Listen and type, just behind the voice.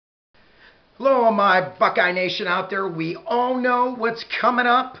Hello, my Buckeye Nation out there. We all know what's coming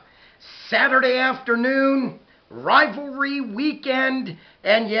up. Saturday afternoon, rivalry weekend.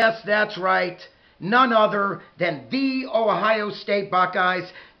 And yes, that's right. None other than the Ohio State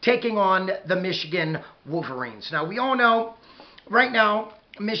Buckeyes taking on the Michigan Wolverines. Now, we all know right now,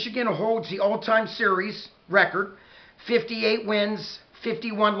 Michigan holds the all-time series record. 58 wins,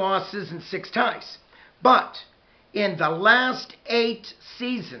 51 losses, and 6 ties. But in the last 8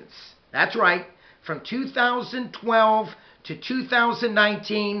 seasons, that's right, from 2012 to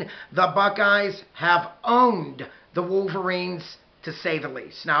 2019, the Buckeyes have owned the Wolverines, to say the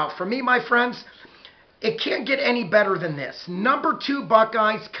least. Now, for me, my friends, it can't get any better than this. Number 2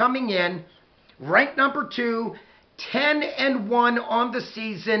 Buckeyes coming in, ranked number 2, 10-1 on the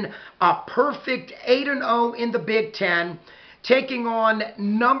season, a perfect 8-0 in the Big Ten, taking on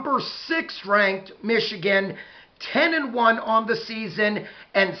number 6 ranked Michigan, 10-1 on the season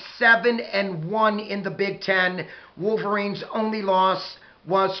and 7-1 in the Big Ten. Wolverines' only loss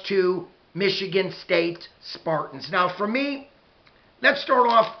was to Michigan State Spartans. Now, for me, let's start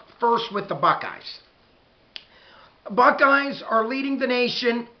off first with the Buckeyes. Buckeyes are leading the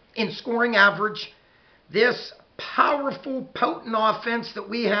nation in scoring average. This powerful, potent offense that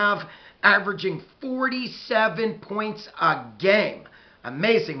we have, averaging 47 points a game.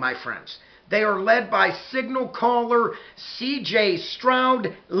 Amazing, my friends. They are led by signal caller C.J.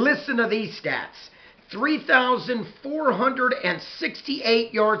 Stroud. Listen to these stats.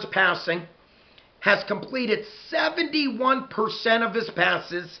 3,468 yards passing. Has completed 71% of his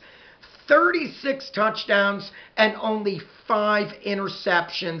passes. 36 touchdowns and only 5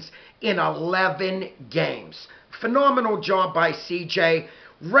 interceptions in 11 games. Phenomenal job by C.J.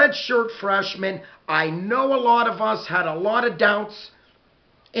 Redshirt freshman. I know a lot of us had a lot of doubts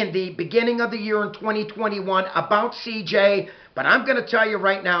in the beginning of the year in 2021 about CJ, but I'm going to tell you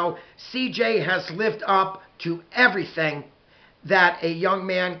right now, CJ has lived up to everything that a young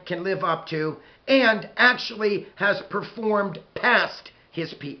man can live up to and actually has performed past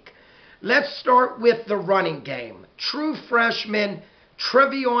his peak. Let's start with the running game. True freshman,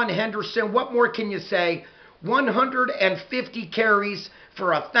 TreVeyon Henderson, what more can you say? 150 carries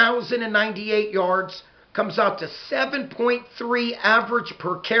for 1,098 yards. Comes out to 7.3 average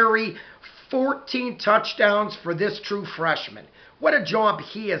per carry, 14 touchdowns for this true freshman. What a job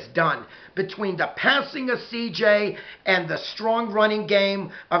he has done between the passing of CJ and the strong running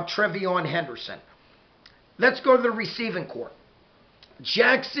game of TreVeyon Henderson. Let's go to the receiving corps.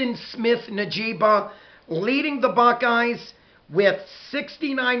 Jackson Smith-Njigba leading the Buckeyes with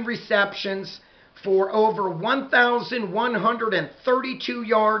 69 receptions for over 1,132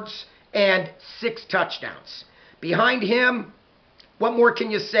 yards and 6 touchdowns. Behind him, what more can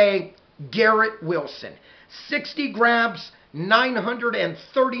you say? Garrett Wilson. 60 grabs,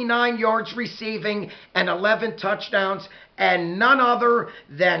 939 yards receiving, and 11 touchdowns. And none other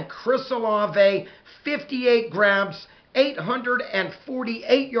than Chris Olave, 58 grabs,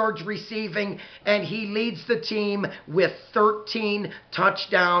 848 yards receiving, and he leads the team with 13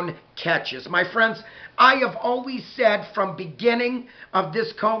 touchdown catches. My friends, I have always said from beginning of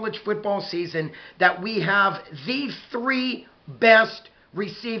this college football season that we have the 3 best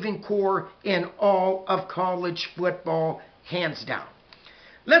receiving corps in all of college football, hands down.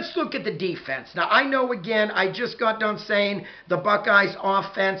 Let's look at the defense. Now, I know, again, I just got done saying the Buckeyes'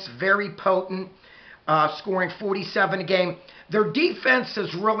 offense, very potent, scoring 47 a game. Their defense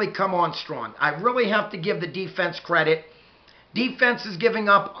has really come on strong. I really have to give the defense credit. Defense is giving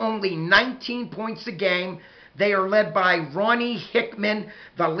up only 19 points a game. They are led by Ronnie Hickman,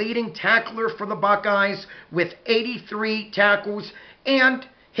 the leading tackler for the Buckeyes, with 83 tackles. And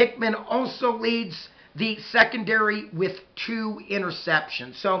Hickman also leads the secondary with 2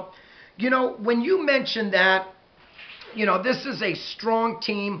 interceptions. So, you know, when you mention that, you know, this is a strong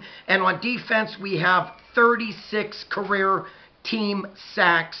team. And on defense, we have 36 career team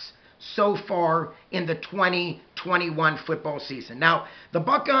sacks so far in the 2021 football season. Now, the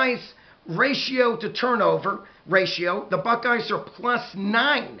Buckeyes ratio to turnover ratio, the Buckeyes are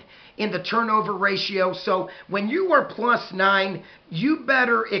 +9 in the turnover ratio. So when you are +9, you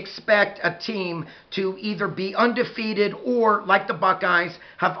better expect a team to either be undefeated or, like the Buckeyes,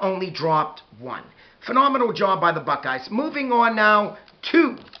 have only dropped 1. Phenomenal job by the Buckeyes. Moving on now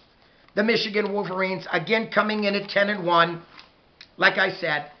to the Michigan Wolverines, again coming in at 10-1. Like I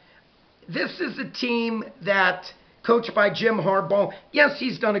said, this is a team that, coached by Jim Harbaugh, yes,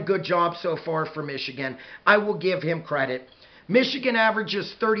 he's done a good job so far for Michigan. I will give him credit. Michigan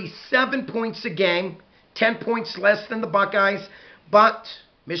averages 37 points a game, 10 points less than the Buckeyes, but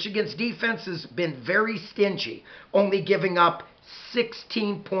Michigan's defense has been very stingy, only giving up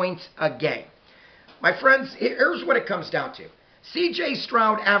 16 points a game. My friends, here's what it comes down to. C.J.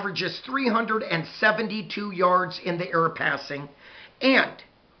 Stroud averages 372 yards in the air passing, and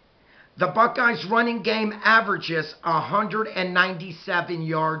the Buckeyes running game averages 197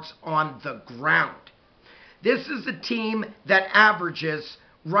 yards on the ground. This is a team that averages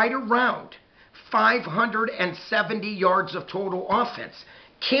right around 570 yards of total offense.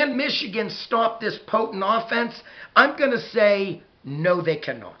 Can Michigan stop this potent offense? I'm going to say no, they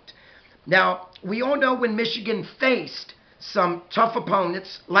cannot. Now, we all know when Michigan faced some tough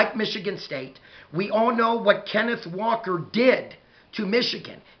opponents like Michigan State, we all know what Kenneth Walker did to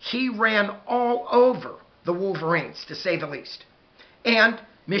Michigan. He ran all over the Wolverines, to say the least. And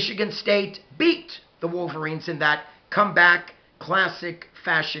Michigan State beat the Wolverines in that comeback, classic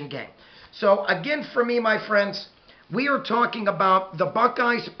fashion game. So again, for me, my friends, we are talking about the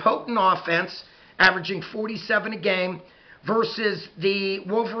Buckeyes' potent offense, averaging 47 a game, versus the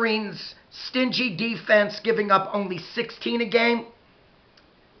Wolverines' stingy defense, giving up only 16 a game.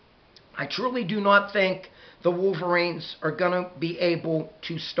 I truly do not think the Wolverines are going to be able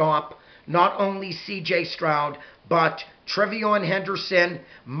to stop not only C.J. Stroud, but Trevion Henderson,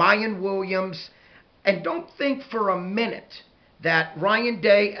 Mayan Williams. And don't think for a minute that Ryan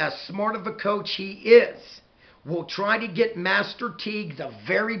Day, as smart of a coach he is, will try to get Master Teague, the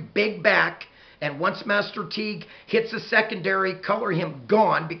very big back, and once Master Teague hits a secondary, color him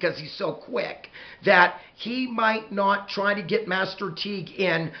gone because he's so quick, that he might not try to get Master Teague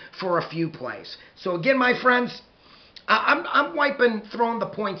in for a few plays. So again, my friends, I'm throwing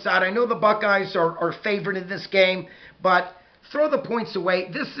the points out. I know the Buckeyes are favored in this game, but throw the points away.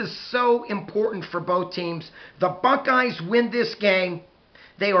 This is so important for both teams. The Buckeyes win this game,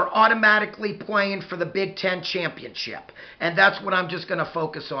 they are automatically playing for the Big Ten championship. And that's what I'm just going to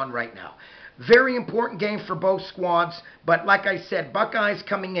focus on right now. Very important game for both squads. But like I said, Buckeyes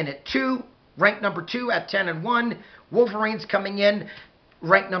coming in at 2, ranked number 2 at 10-1. Wolverines coming in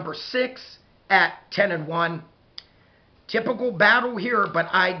ranked number 6 at 10-1. Typical battle here, but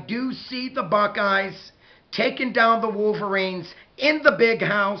I do see the Buckeyes taking down the Wolverines in the big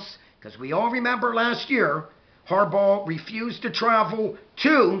house, because we all remember last year, Harbaugh refused to travel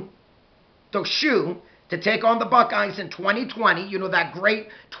to the shoe to take on the Buckeyes in 2020. You know, that great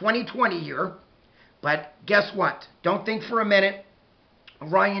 2020 year. But guess what? Don't think for a minute.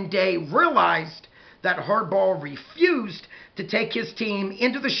 Ryan Day realized that Harbaugh refused to take his team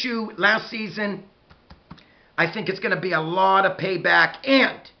into the shoe last season. I think it's going to be a lot of payback,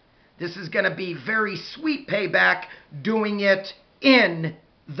 and this is going to be very sweet payback doing it in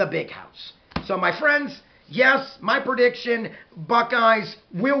the big house. So, my friends, yes, my prediction, Buckeyes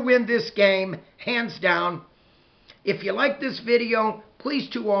will win this game, hands down. If you like this video, please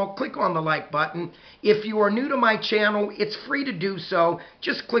to all click on the like button. If you are new to my channel, it's free to do so.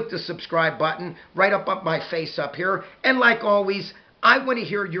 Just click the subscribe button right up my face up here. And like always, I want to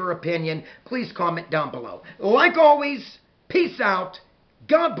hear your opinion. Please comment down below. Like always, peace out.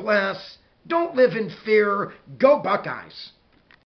 God bless. Don't live in fear. Go Buckeyes.